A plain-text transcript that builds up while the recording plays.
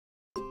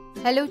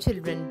Hello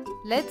children,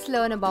 let's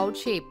learn about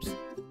shapes.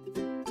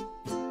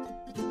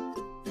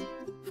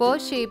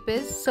 First shape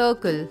is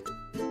circle.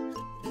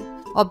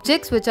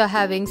 Objects which are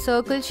having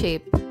circle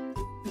shape.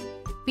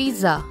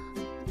 Pizza.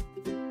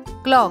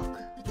 Clock.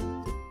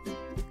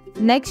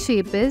 Next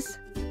shape is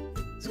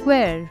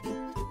square.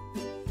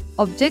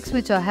 Objects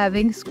which are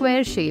having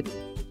square shape.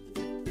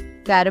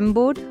 Carom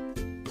board.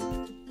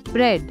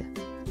 Bread.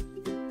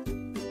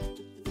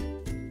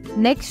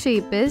 Next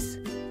shape is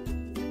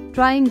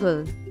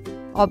triangle.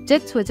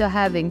 Objects which are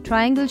having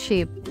triangle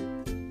shape.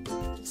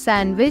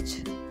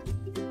 Sandwich.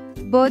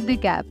 Birthday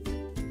cap.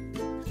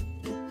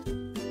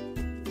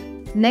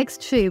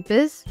 Next shape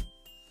is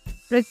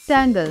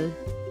rectangle.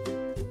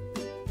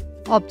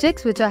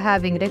 Objects which are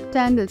having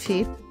rectangle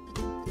shape.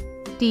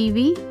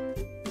 TV.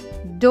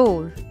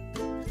 Door.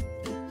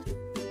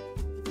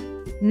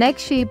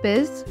 Next shape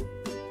is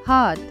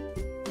heart.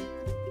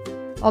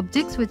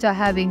 Objects which are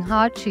having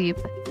heart shape.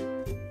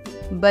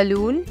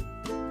 Balloon.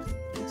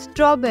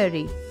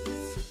 Strawberry.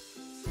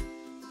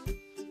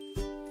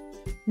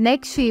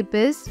 Next shape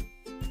is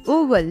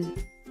oval.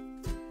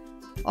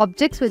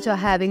 Objects which are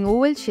having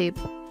oval shape.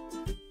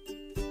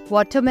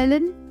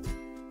 Watermelon.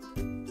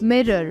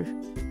 Mirror.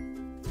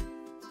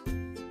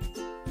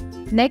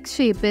 Next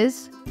shape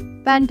is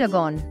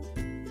pentagon.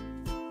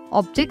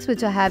 Objects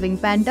which are having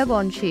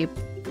pentagon shape.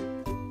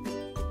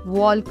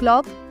 Wall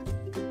clock.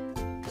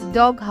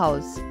 Dog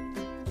house.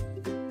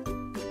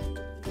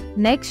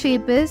 Next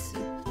shape is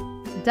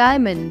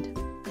diamond.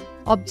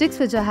 Objects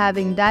which are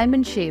having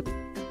diamond shape.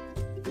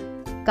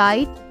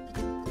 Kite.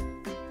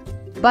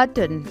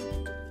 Button.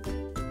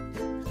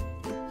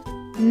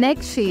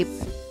 Next shape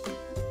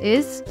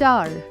is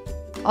star.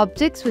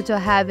 Objects which are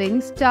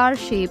having star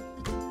shape.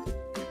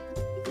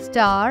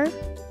 Star.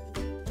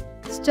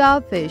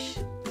 Starfish.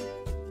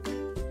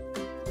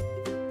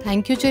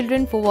 Thank you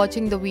children for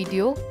watching the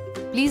video.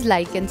 Please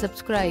like and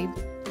subscribe.